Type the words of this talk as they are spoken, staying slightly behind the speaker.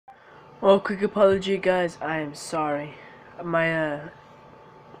Well, quick apology, guys. I am sorry. My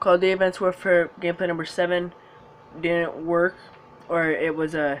Call of Duty events were for gameplay number 7 didn't work, or it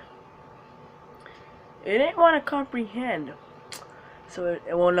didn't want to comprehend, so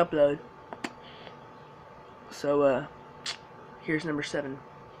it won't upload. So here's number 7.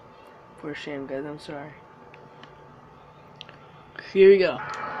 For shame, guys. I'm sorry. Here we go.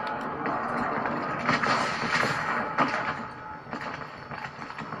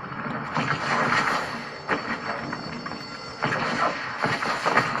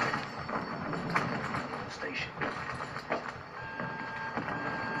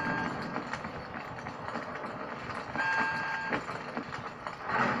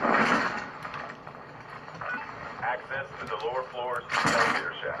 Access to the lower floors of the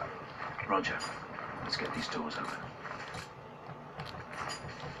elevator shaft. Roger. Let's get these doors open.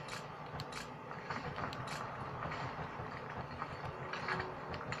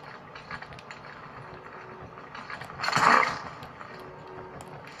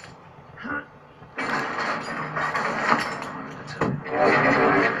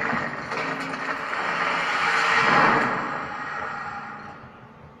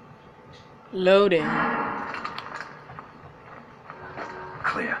 Loading.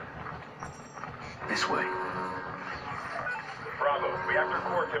 Clear. This way. Bravo, reactor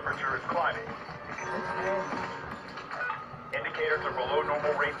core temperature is climbing. Indicators are below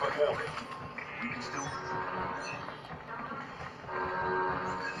normal rate but holding. We can still...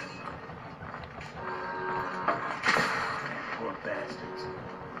 Poor bastards.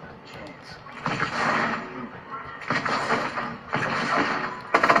 Chance.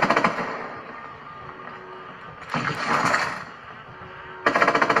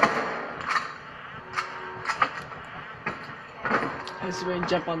 Let's go and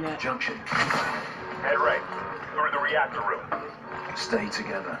jump on that. Junction. Head right, through the reactor room. Stay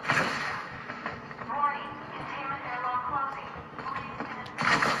together. Warning, containment airlock closing.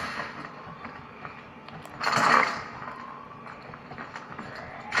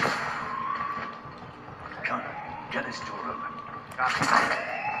 Connor, get this door open.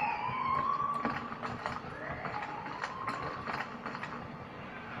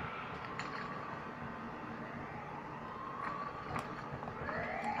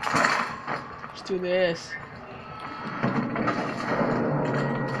 Let's do this.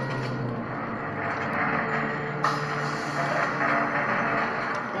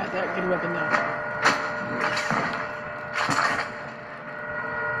 Got that good weapon now.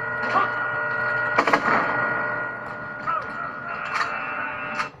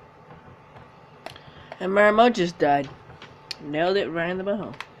 And my remote just died. Nailed it right in the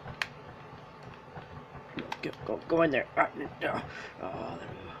butthole. Go in there. Oh, there we go.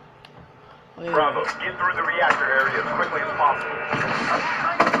 Oh, yeah. Bravo, get through the reactor area as quickly as possible.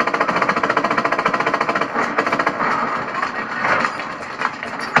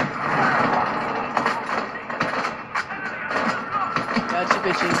 Gotcha,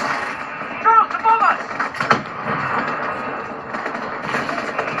 bitches. Girls above us!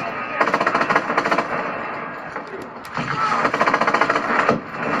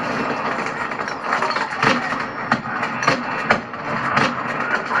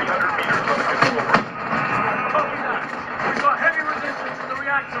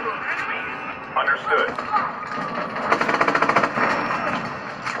 Understood.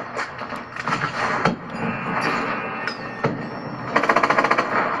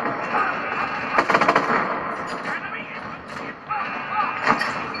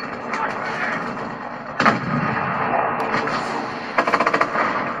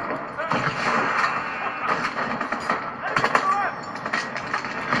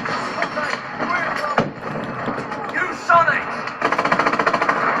 You Sonics!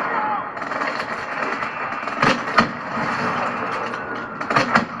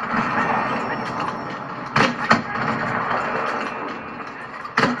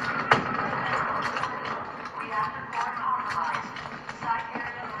 Reactor core compromised. Site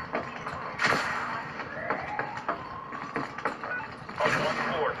area On one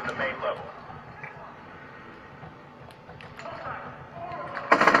floor to the main level.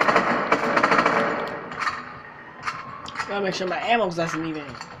 Gotta make sure my ammo's doesn't even.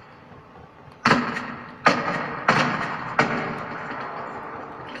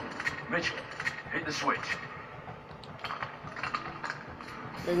 Mitch, hit the switch.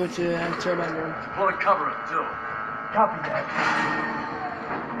 Gotta go to the turbine room. Pull the cover up, too. Copy that.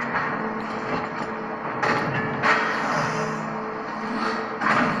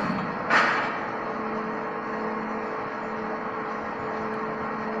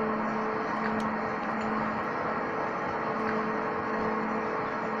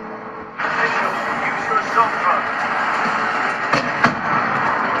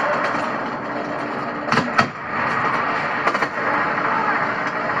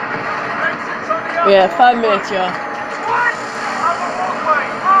 Yeah, 5 minutes, y'all. What? I'm a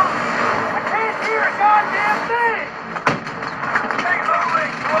walkway. I can't hear a goddamn thing. Keep moving.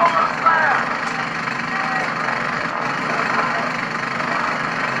 We're almost there.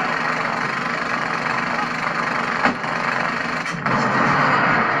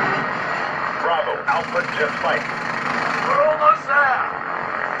 Bravo. Output just spiked. We're almost there.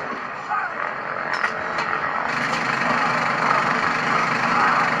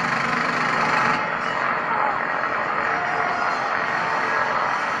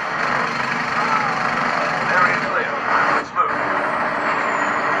 Area clear. Let's move.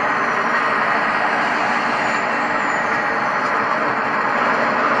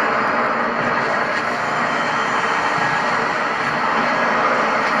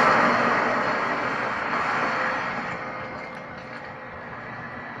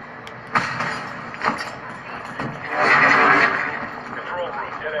 Control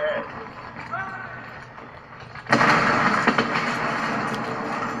room, get ahead.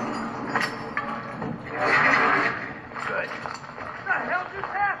 Good. What the hell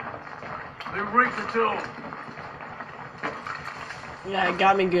just happened? We rigged the tool. Yeah, it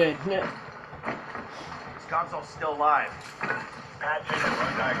got me good. This console's still live. Patch in and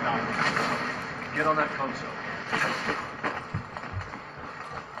run diagnostics. Get on that console.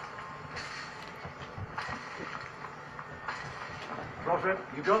 Prophet,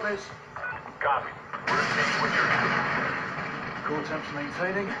 you got this? Copy. We're staying with your hand. Core temps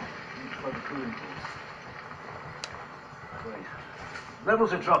maintaining. Need to plug the cooling port. Great.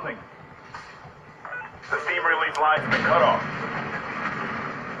 Levels are dropping. The steam relief line's been cut off.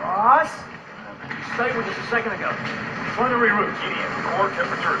 Boss? You stayed with us a second ago. Trying to reroute. Gideon, core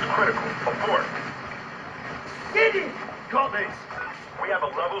temperature is critical. Abort. Gideon! Got this. We have a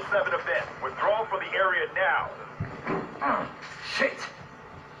level 7 event. Withdraw from the area now. Oh, shit.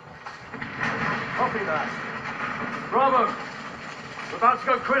 Copy that. Bravo. We're about to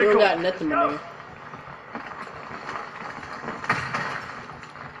go You critical. don't got nothing to do.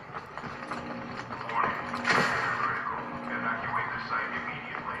 Evacuate the site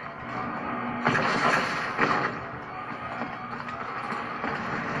immediately.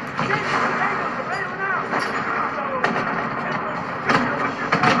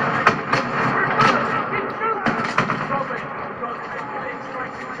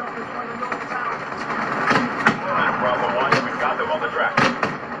 Bravo 1, we've got them on the track.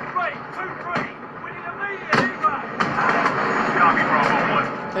 Right, 2-3. We need immediate evac. Copy, Bravo 1.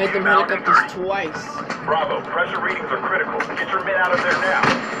 I hit them Inbound in helicopters 30. twice. Bravo, pressure readings are critical. Get your men out of there now.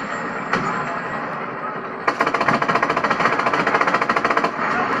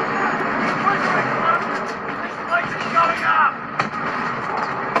 This place is going up!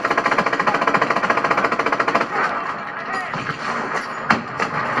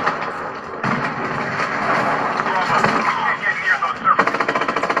 Bravo, we can't get near those surface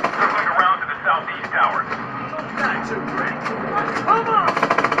explosions. Circling around to the southeast tower. That 2-3. Come on!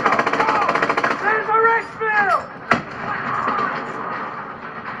 Go, go! There's a race field!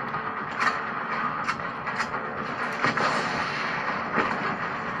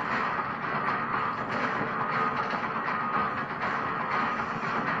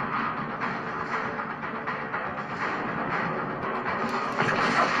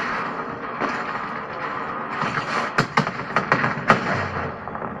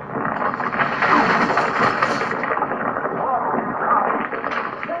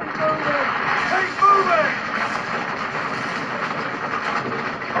 Keep moving!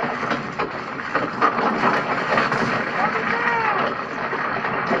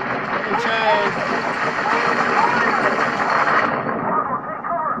 I'm trying.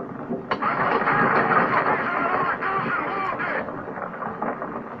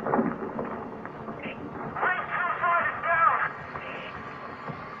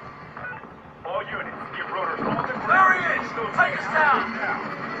 All units, get rotors on the ground. There he is! Take us down!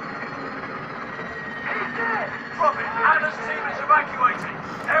 He's dead! Prophet, Anna's team is evacuating.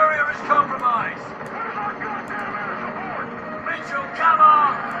 Area is compromised. Mitchell, come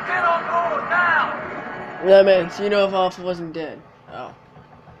on! Get on board now! Yeah, man, so you know if Alpha wasn't dead. Oh.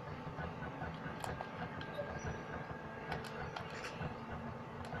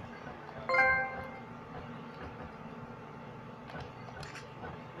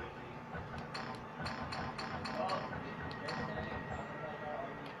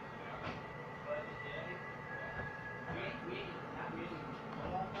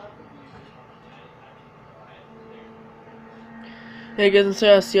 Hey guys, and so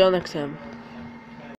I'll see y'all next time.